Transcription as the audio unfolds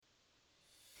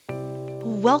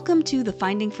Welcome to the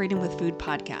Finding Freedom with Food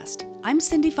podcast. I'm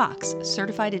Cindy Fox,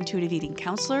 certified intuitive eating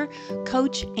counselor,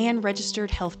 coach, and registered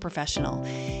health professional.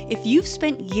 If you've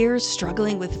spent years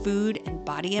struggling with food and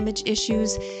body image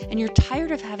issues, and you're tired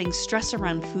of having stress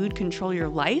around food control your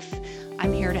life,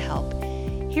 I'm here to help.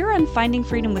 Here on Finding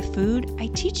Freedom with Food, I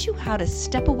teach you how to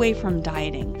step away from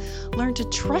dieting, learn to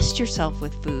trust yourself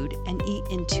with food, and eat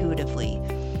intuitively.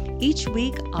 Each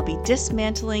week, I'll be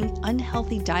dismantling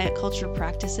unhealthy diet culture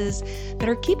practices that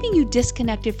are keeping you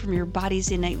disconnected from your body's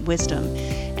innate wisdom.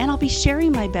 And I'll be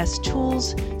sharing my best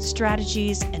tools,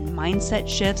 strategies, and mindset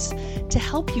shifts to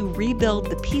help you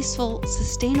rebuild the peaceful,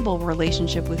 sustainable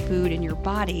relationship with food and your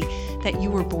body that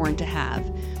you were born to have.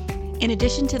 In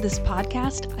addition to this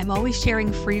podcast, I'm always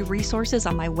sharing free resources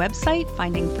on my website,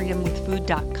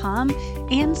 findingfreedomwithfood.com,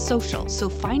 and social. So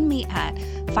find me at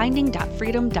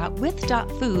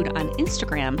finding.freedom.with.food on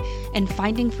Instagram and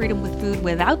Finding Freedom with Food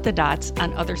without the dots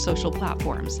on other social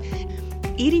platforms.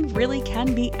 Eating really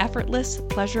can be effortless,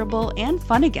 pleasurable, and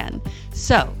fun again.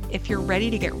 So if you're ready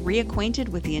to get reacquainted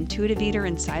with the intuitive eater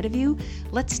inside of you,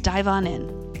 let's dive on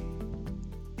in.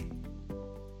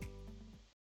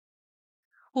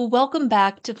 Well, welcome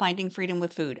back to Finding Freedom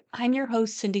with Food. I'm your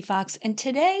host, Cindy Fox, and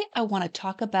today I want to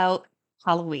talk about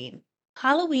Halloween.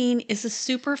 Halloween is a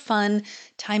super fun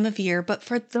time of year, but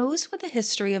for those with a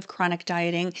history of chronic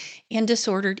dieting and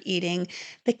disordered eating,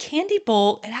 the candy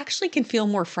bowl, it actually can feel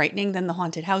more frightening than the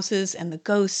haunted houses and the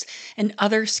ghosts and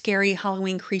other scary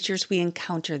Halloween creatures we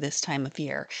encounter this time of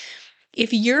year.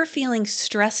 If you're feeling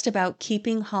stressed about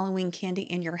keeping Halloween candy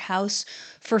in your house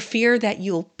for fear that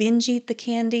you'll binge eat the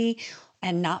candy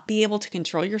and not be able to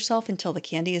control yourself until the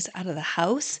candy is out of the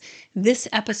house, this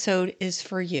episode is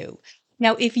for you.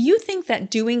 Now, if you think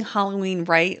that doing Halloween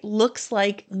right looks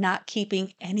like not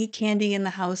keeping any candy in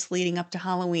the house leading up to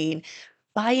Halloween,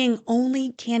 buying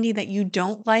only candy that you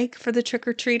don't like for the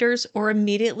trick-or-treaters, or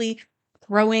immediately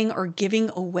throwing or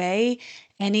giving away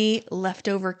any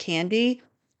leftover candy,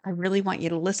 I really want you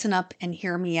to listen up and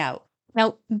hear me out.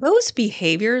 Now, those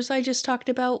behaviors I just talked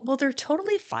about, well, they're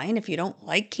totally fine if you don't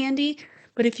like candy,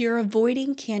 but if you're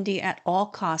avoiding candy at all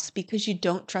costs because you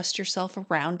don't trust yourself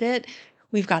around it,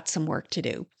 we've got some work to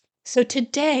do. So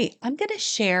today, I'm going to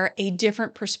share a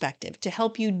different perspective to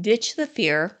help you ditch the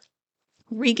fear,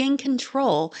 regain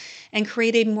control, and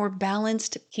create a more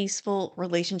balanced, peaceful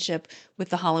relationship with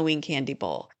the Halloween candy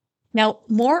bowl. Now,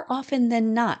 more often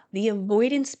than not, the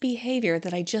avoidance behavior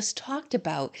that I just talked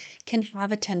about can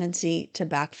have a tendency to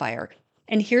backfire.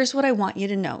 And here's what I want you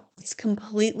to know. It's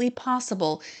completely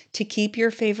possible to keep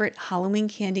your favorite Halloween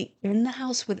candy in the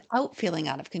house without feeling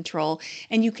out of control,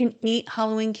 and you can eat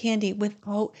Halloween candy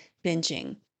without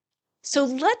binging. So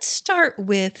let's start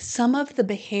with some of the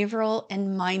behavioral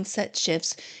and mindset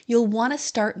shifts you'll want to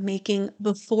start making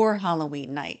before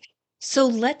Halloween night. So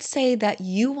let's say that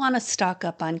you want to stock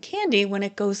up on candy when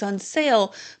it goes on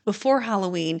sale before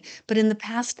Halloween, but in the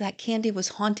past that candy was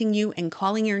haunting you and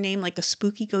calling your name like a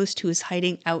spooky ghost who is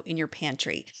hiding out in your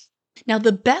pantry. Now,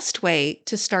 the best way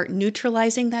to start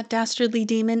neutralizing that dastardly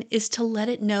demon is to let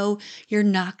it know you're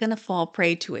not going to fall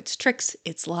prey to its tricks,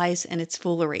 its lies, and its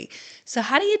foolery. So,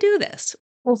 how do you do this?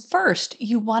 Well, first,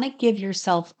 you want to give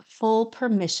yourself full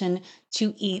permission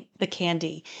to eat the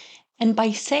candy. And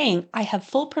by saying, I have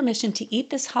full permission to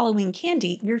eat this Halloween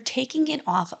candy, you're taking it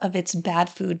off of its bad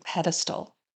food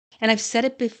pedestal. And I've said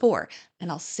it before,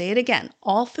 and I'll say it again,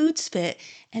 all foods fit,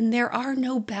 and there are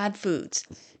no bad foods.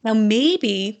 Now,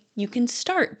 maybe you can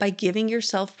start by giving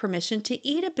yourself permission to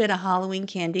eat a bit of Halloween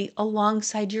candy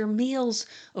alongside your meals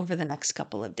over the next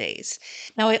couple of days.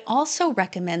 Now, I also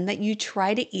recommend that you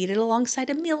try to eat it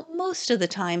alongside a meal most of the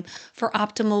time for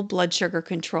optimal blood sugar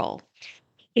control.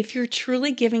 If you're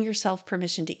truly giving yourself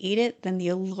permission to eat it, then the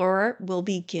allure will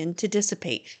begin to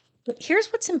dissipate. But here's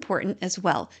what's important as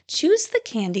well. Choose the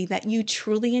candy that you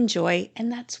truly enjoy and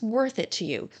that's worth it to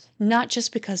you, not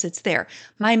just because it's there.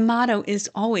 My motto is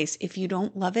always, if you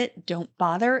don't love it, don't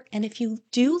bother. And if you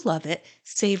do love it,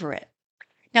 savor it.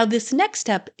 Now, this next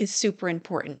step is super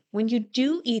important. When you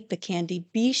do eat the candy,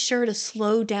 be sure to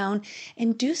slow down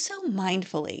and do so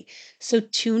mindfully. So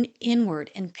tune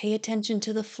inward and pay attention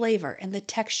to the flavor and the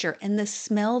texture and the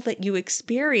smell that you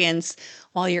experience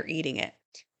while you're eating it.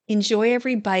 Enjoy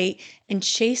every bite and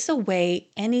chase away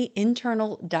any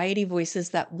internal diety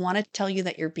voices that want to tell you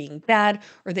that you're being bad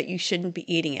or that you shouldn't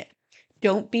be eating it.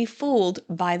 Don't be fooled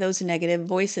by those negative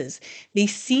voices. They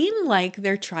seem like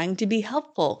they're trying to be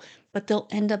helpful, but they'll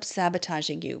end up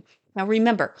sabotaging you. Now,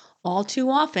 remember, all too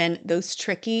often, those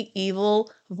tricky, evil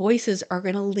voices are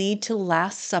going to lead to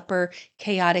Last Supper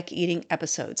chaotic eating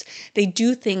episodes. They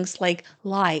do things like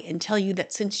lie and tell you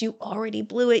that since you already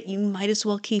blew it, you might as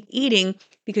well keep eating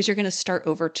because you're going to start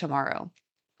over tomorrow.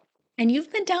 And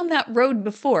you've been down that road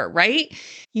before, right?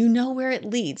 You know where it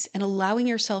leads, and allowing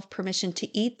yourself permission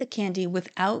to eat the candy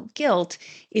without guilt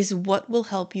is what will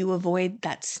help you avoid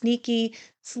that sneaky,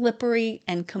 slippery,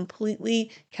 and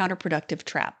completely counterproductive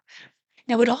trap.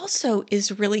 Now, it also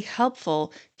is really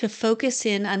helpful to focus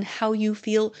in on how you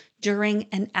feel during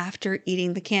and after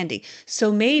eating the candy.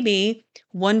 So maybe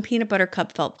one peanut butter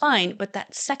cup felt fine, but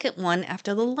that second one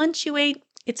after the lunch you ate,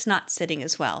 it's not sitting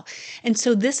as well. And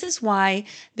so, this is why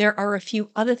there are a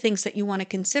few other things that you want to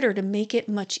consider to make it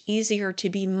much easier to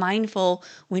be mindful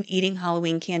when eating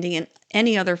Halloween candy and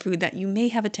any other food that you may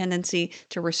have a tendency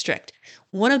to restrict.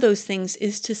 One of those things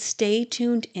is to stay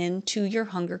tuned in to your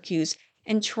hunger cues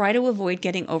and try to avoid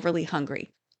getting overly hungry.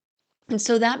 And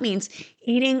so that means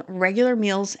eating regular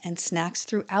meals and snacks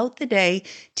throughout the day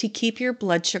to keep your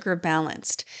blood sugar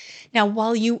balanced. Now,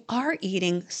 while you are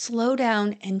eating, slow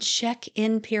down and check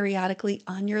in periodically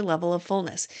on your level of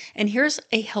fullness. And here's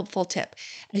a helpful tip.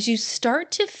 As you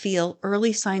start to feel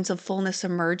early signs of fullness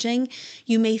emerging,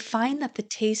 you may find that the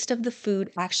taste of the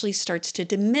food actually starts to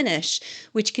diminish,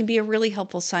 which can be a really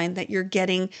helpful sign that you're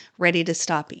getting ready to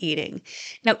stop eating.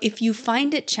 Now, if you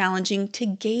find it challenging to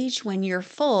gauge when you're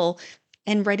full,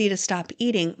 and ready to stop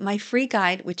eating, my free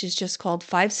guide, which is just called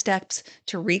 5 Steps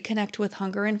to Reconnect with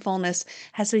Hunger and Fullness,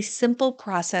 has a simple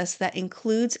process that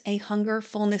includes a hunger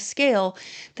fullness scale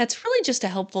that's really just a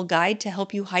helpful guide to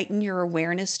help you heighten your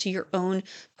awareness to your own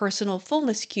personal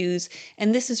fullness cues.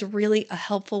 And this is really a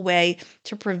helpful way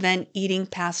to prevent eating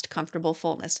past comfortable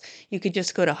fullness. You could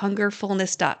just go to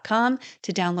hungerfullness.com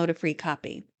to download a free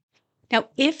copy. Now,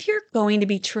 if you're going to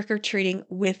be trick or treating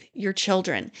with your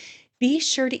children, be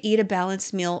sure to eat a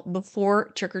balanced meal before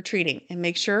trick or treating and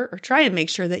make sure, or try and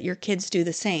make sure, that your kids do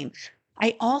the same.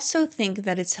 I also think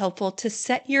that it's helpful to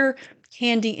set your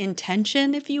candy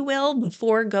intention, if you will,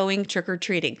 before going trick or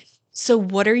treating. So,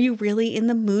 what are you really in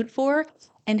the mood for?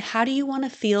 And how do you want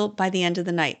to feel by the end of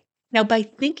the night? Now, by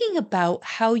thinking about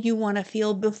how you want to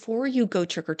feel before you go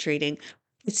trick or treating,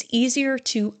 it's easier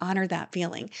to honor that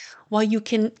feeling. While you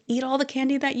can eat all the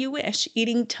candy that you wish,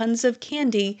 eating tons of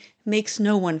candy makes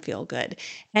no one feel good.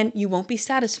 And you won't be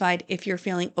satisfied if you're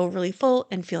feeling overly full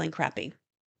and feeling crappy.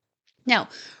 Now,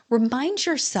 remind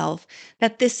yourself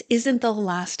that this isn't the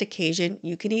last occasion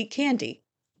you can eat candy.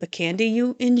 The candy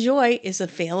you enjoy is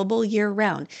available year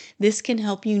round. This can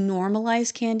help you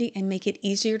normalize candy and make it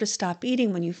easier to stop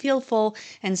eating when you feel full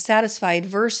and satisfied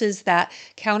versus that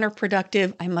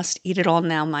counterproductive, I must eat it all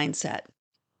now mindset.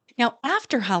 Now,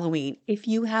 after Halloween, if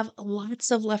you have lots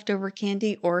of leftover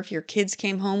candy or if your kids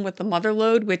came home with the mother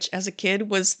load, which as a kid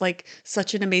was like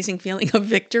such an amazing feeling of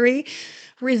victory,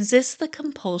 resist the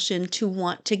compulsion to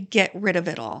want to get rid of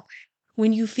it all.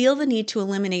 When you feel the need to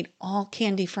eliminate all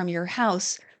candy from your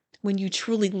house, when you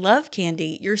truly love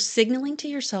candy, you're signaling to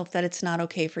yourself that it's not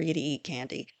okay for you to eat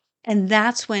candy. And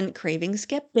that's when cravings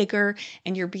get bigger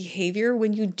and your behavior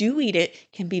when you do eat it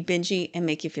can be bingy and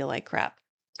make you feel like crap.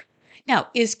 Now,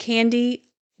 is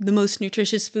candy the most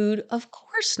nutritious food? Of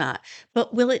course not.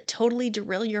 But will it totally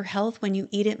derail your health when you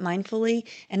eat it mindfully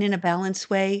and in a balanced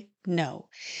way? No.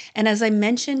 And as I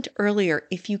mentioned earlier,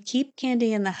 if you keep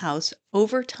candy in the house,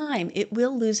 over time, it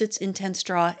will lose its intense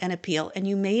draw and appeal, and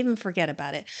you may even forget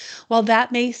about it. While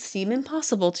that may seem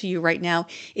impossible to you right now,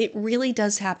 it really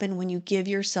does happen when you give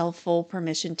yourself full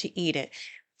permission to eat it.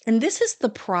 And this is the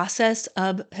process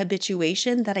of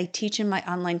habituation that I teach in my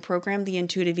online program, the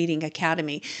Intuitive Eating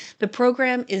Academy. The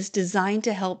program is designed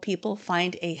to help people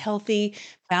find a healthy,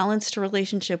 balanced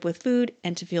relationship with food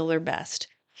and to feel their best.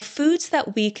 Foods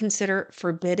that we consider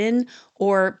forbidden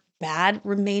or bad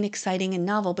remain exciting and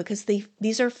novel because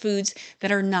these are foods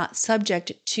that are not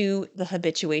subject to the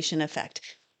habituation effect.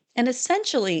 And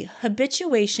essentially,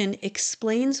 habituation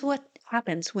explains what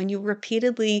happens when you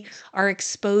repeatedly are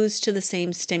exposed to the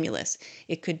same stimulus.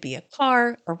 It could be a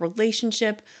car, a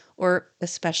relationship, or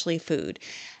especially food.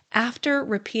 After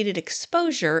repeated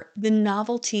exposure, the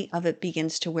novelty of it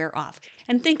begins to wear off.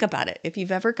 And think about it. If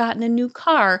you've ever gotten a new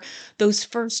car, those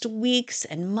first weeks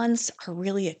and months are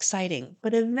really exciting,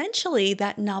 but eventually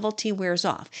that novelty wears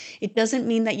off. It doesn't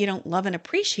mean that you don't love and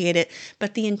appreciate it,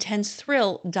 but the intense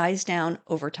thrill dies down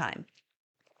over time.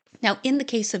 Now, in the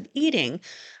case of eating,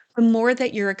 the more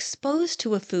that you're exposed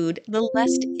to a food, the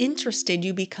less interested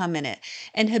you become in it.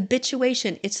 And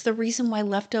habituation, it's the reason why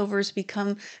leftovers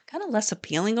become kind of less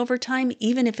appealing over time,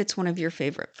 even if it's one of your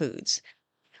favorite foods.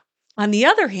 On the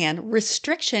other hand,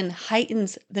 restriction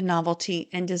heightens the novelty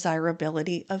and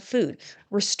desirability of food.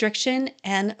 Restriction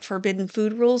and forbidden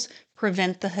food rules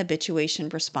prevent the habituation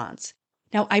response.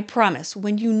 Now, I promise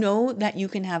when you know that you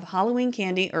can have Halloween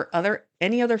candy or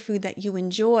any other food that you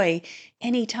enjoy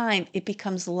anytime, it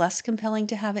becomes less compelling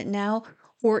to have it now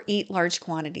or eat large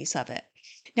quantities of it.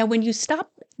 Now, when you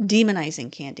stop demonizing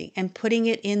candy and putting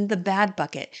it in the bad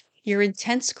bucket, your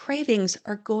intense cravings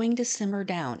are going to simmer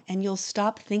down and you'll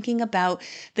stop thinking about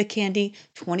the candy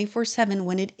 24/7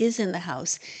 when it is in the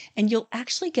house. And you'll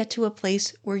actually get to a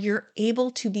place where you're able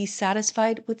to be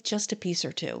satisfied with just a piece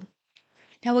or two.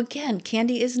 Now, again,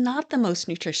 candy is not the most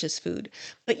nutritious food,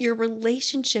 but your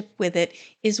relationship with it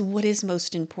is what is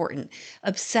most important.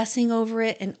 Obsessing over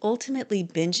it and ultimately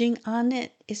binging on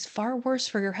it is far worse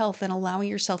for your health than allowing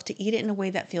yourself to eat it in a way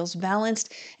that feels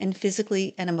balanced and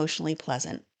physically and emotionally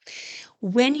pleasant.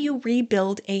 When you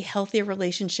rebuild a healthier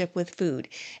relationship with food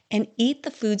and eat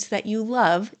the foods that you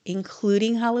love,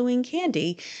 including Halloween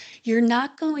candy, you're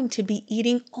not going to be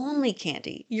eating only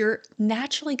candy. You're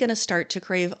naturally going to start to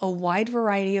crave a wide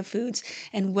variety of foods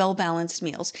and well balanced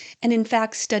meals. And in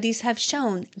fact, studies have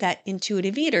shown that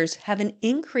intuitive eaters have an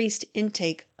increased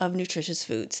intake of nutritious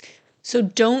foods. So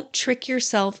don't trick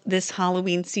yourself this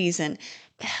Halloween season.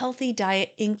 A healthy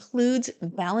diet includes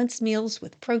balanced meals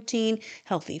with protein,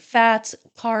 healthy fats,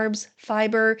 carbs,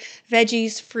 fiber,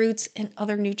 veggies, fruits, and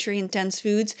other nutrient-dense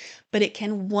foods, but it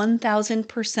can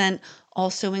 1000%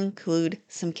 also include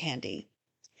some candy.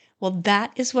 Well,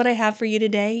 that is what I have for you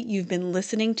today. You've been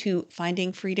listening to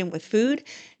Finding Freedom with Food.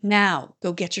 Now,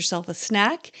 go get yourself a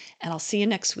snack, and I'll see you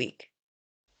next week.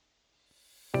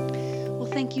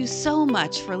 Thank you so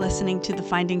much for listening to the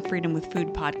Finding Freedom with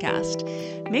Food podcast.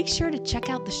 Make sure to check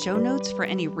out the show notes for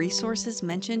any resources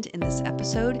mentioned in this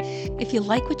episode. If you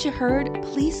like what you heard,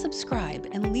 please subscribe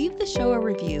and leave the show a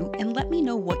review and let me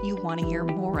know what you want to hear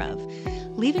more of.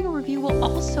 Leaving a review will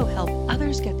also help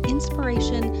others get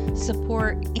inspiration,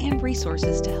 support, and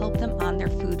resources to help them on their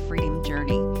food freedom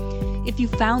journey. If you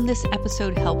found this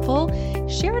episode helpful,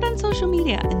 share it on social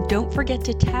media and don't forget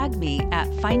to tag me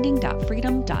at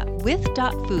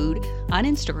finding.freedom.with.food on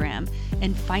Instagram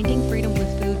and Finding Freedom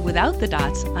with Food without the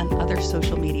dots on other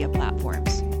social media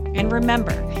platforms. And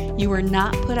remember, you are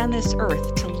not put on this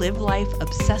earth to live life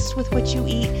obsessed with what you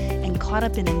eat and caught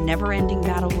up in a never-ending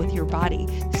battle with your body.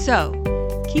 So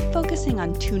keep focusing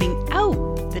on tuning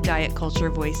out the diet culture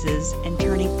voices and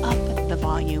turning up the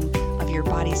volume of your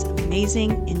body's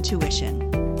amazing intuition.